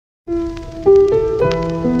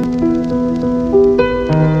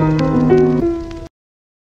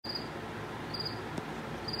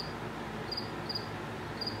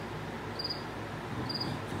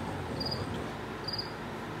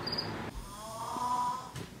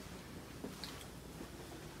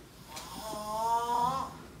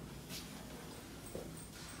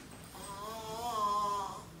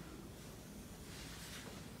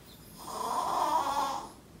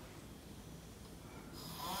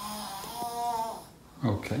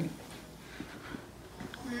Okay.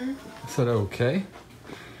 I said okay.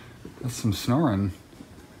 That's some snoring.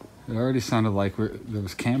 It already sounded like there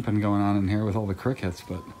was camping going on in here with all the crickets,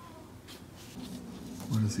 but...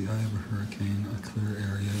 What is the eye of a hurricane? A clear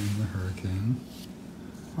area in the hurricane.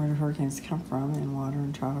 Where do hurricanes come from? In water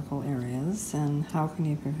and tropical areas. And how can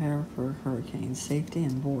you prepare for hurricanes? Safety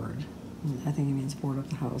and board. I think he means board up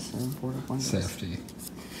the house or board up windows. Safety.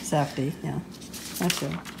 Safety, yeah. That's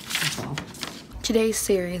good. That's all. Today's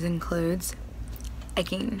series includes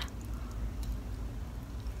egging.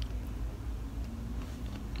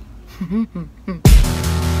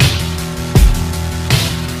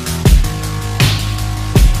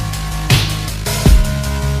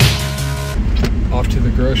 Off to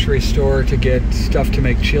the grocery store to get stuff to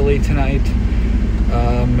make chili tonight.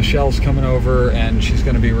 Michelle's coming over and she's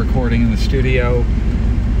going to be recording in the studio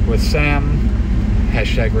with Sam.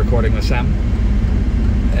 Hashtag recording with Sam.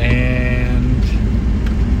 And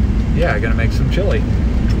yeah, I'm going to make some chili.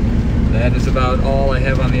 That is about all I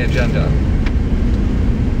have on the agenda.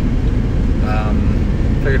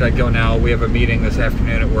 Figured I'd go now. We have a meeting this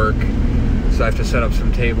afternoon at work, so I have to set up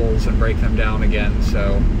some tables and break them down again,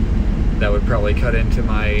 so that would probably cut into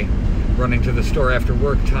my running to the store after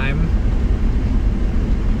work time.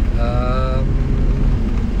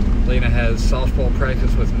 Lina has softball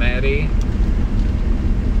practice with Maddie.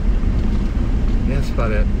 Yeah, that's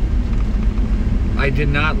about it. I did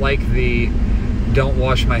not like the don't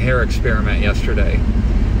wash my hair experiment yesterday.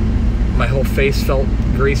 My whole face felt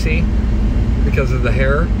greasy because of the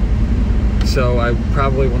hair, so I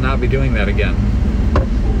probably will not be doing that again.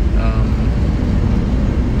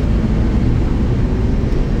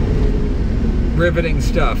 Riveting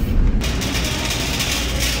stuff.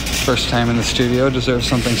 First time in the studio deserves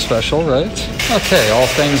something special, right? Okay, all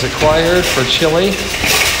things acquired for chili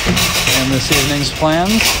and this evening's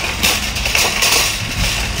plans.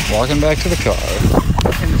 Walking back to the car.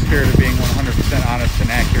 In the spirit of being 100% honest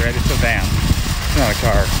and accurate, it's a van. It's not a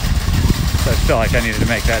car. So I feel like I needed to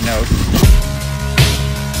make that note.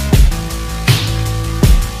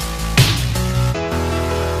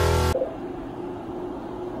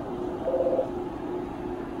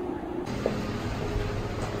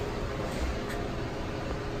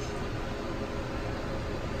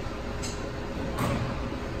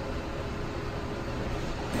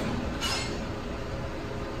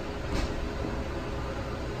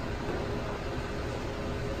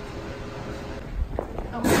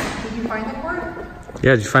 Did you find the cord?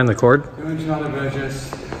 Yeah, did you find the cord?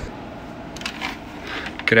 Burgess.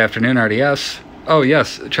 Good afternoon, RDS. Oh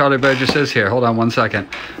yes, Charlie Burgess is here. Hold on one second.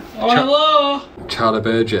 Oh, hello! Charlie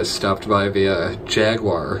Burgess stopped by via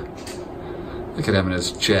Jaguar. Look at him in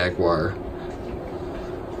his Jaguar.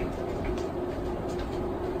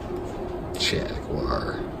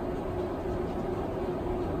 Jaguar.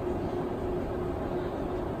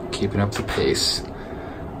 Keeping up the pace.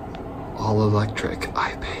 All electric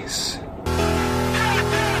I-Pace.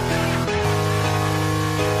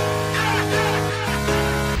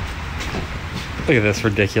 Look at this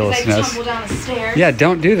ridiculousness. I tumble down the stairs. Yeah,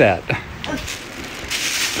 don't do that.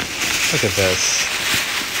 Look at this.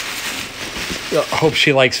 I hope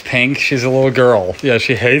she likes pink. She's a little girl. Yeah,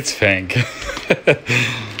 she hates pink.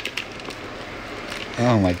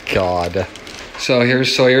 Oh my god. So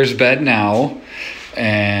here's Sawyer's bed now.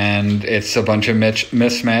 And it's a bunch of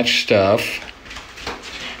mismatched stuff.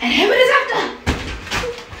 And him it is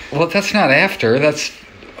after! Well, that's not after. That's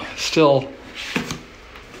still...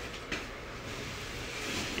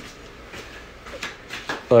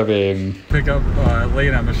 I mean... Pick up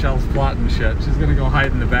Lina. Michelle's plotting shit. She's gonna go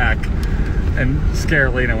hide in the back and scare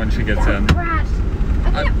Lina when she gets in. Crash.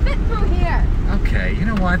 I can't fit through here. Okay, you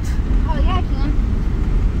know what? Oh, yeah, I can.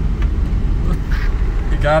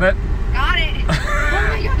 You got it? Got it. Oh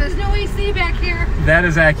my god, there's no AC back here. That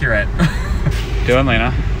is accurate. Doing,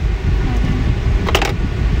 Lina?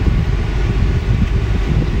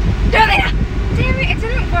 No, Lina! Damn it, it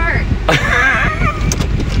didn't work.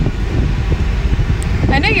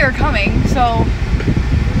 I knew you were coming, so...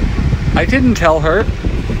 I didn't tell her.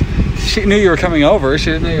 She knew you were coming over.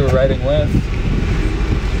 She didn't know you were riding with.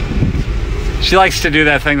 She likes to do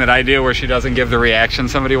that thing that I do where she doesn't give the reaction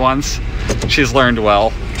somebody wants. She's learned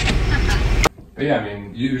well. But yeah, I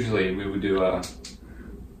mean, usually we would do a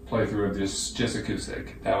playthrough of just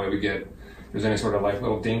acoustic. That way we get, if there's any sort of like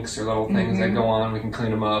little dinks or little things that go on, we can clean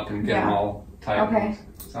them up and get them all tight. Okay.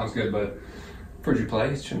 Sounds good, but for you play,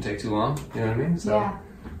 it shouldn't take too long, you know what I mean? So, yeah.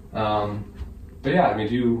 But yeah, I mean,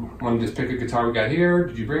 do you want to just pick a guitar we got here?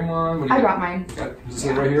 Did you bring one? What do you I got? brought mine. Got, is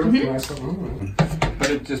this right here? But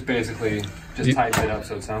But it just basically tightens it up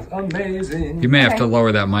so it sounds amazing. You may have to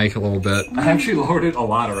lower that mic a little bit. I actually lowered it a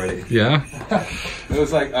lot already. Yeah? It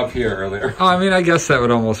was like up here earlier. Oh, I mean, I guess that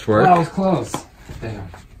would almost work. That was close. Damn.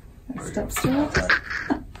 Stop still.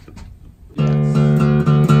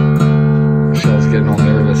 Michelle's getting all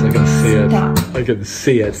nervous. I can see it. Stop. I can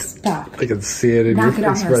see it. Stop. I can see it in Knock it your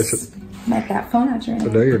on her. expression. Make that phone out your But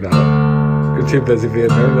hand. no, you're not. You're too busy being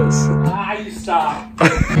nervous. Ah, you stop.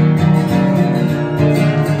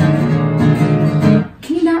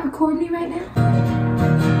 Can you not record me right now?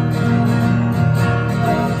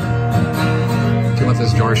 Do you want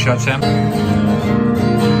this door shut, Sam?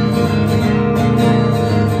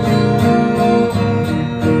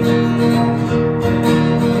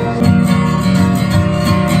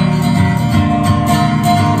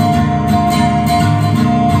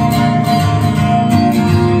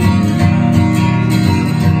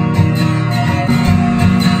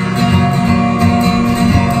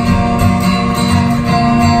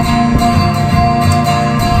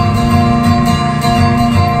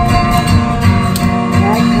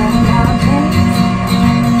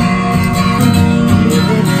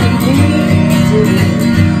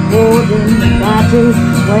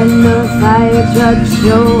 When the fire trucks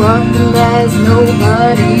show up and there's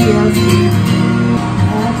nobody else here.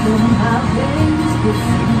 Back in my veins with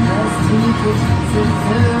some dusty kitchen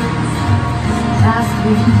scissors. I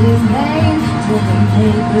screamed his name till the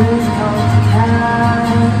neighbors called the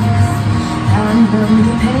cops. I numbed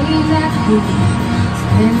the pain that he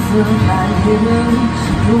spent some time hidden.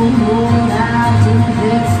 No more I didn't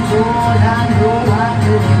explored. I know I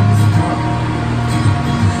couldn't stop.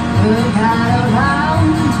 We're got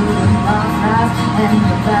around to the process and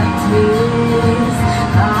the fact is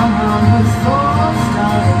our mama's soul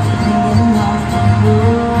started singing off the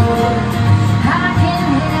wood. I can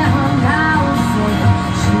hear her now saying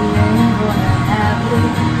she ain't gonna have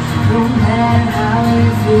it. No matter how you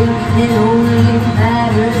feel, it only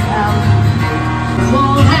matters how you feel.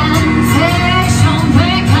 More than sexual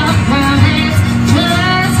breakup permits,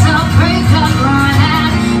 just a breakup run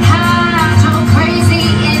out. How so crazy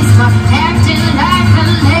is stop acting like a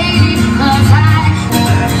lady, 'cause I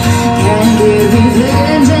can get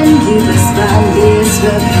revenge and give a spotless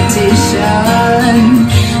reputation.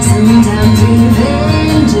 Sometimes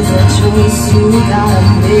revenge is a choice you gotta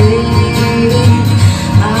make.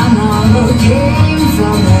 My mama came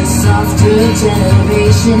from a softer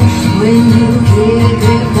generation. When you get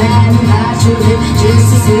good bad naturally, just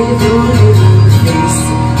to save your little face.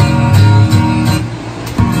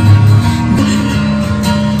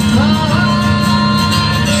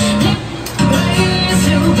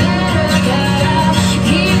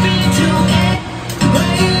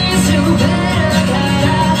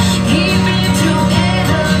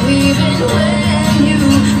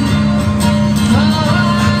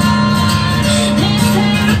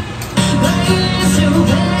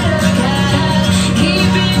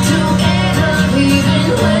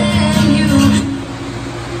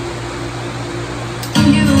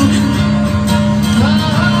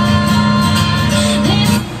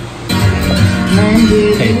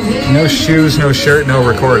 Hey, no shoes, no shirt, no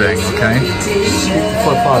recording, okay?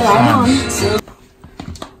 Flip-flops on.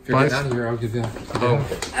 If you're getting out of here, I'll give you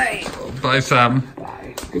Bye, Sam.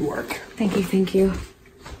 Bye. Good work. Thank you, thank you.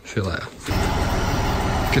 See you later.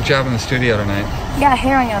 Good job in the studio tonight. You got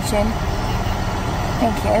hair on your chin.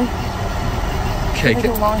 Thank you. Okay, Look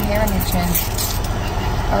at the long hair on your chin.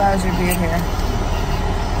 Oh, that was your beard hair.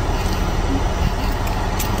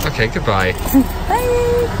 okay, goodbye. Bye.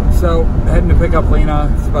 So, heading to pick up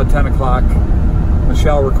Lina. It's about 10 o'clock.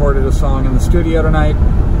 Michelle recorded a song in the studio tonight.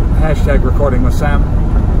 Hashtag recording with Sam.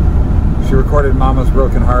 She recorded Mama's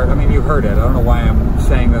Broken Heart. I mean, you heard it. I don't know why I'm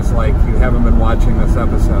saying this like you haven't been watching this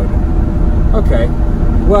episode. Okay.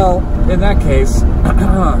 Well, in that case,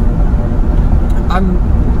 I'm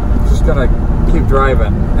just gonna keep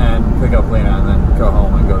driving and pick up Lina and then go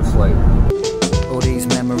home and go to sleep. All these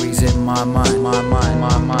memories in my mind, my mind,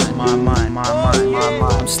 my mind, my mind, my mind, my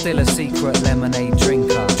mind. I'm still a secret lemonade drink.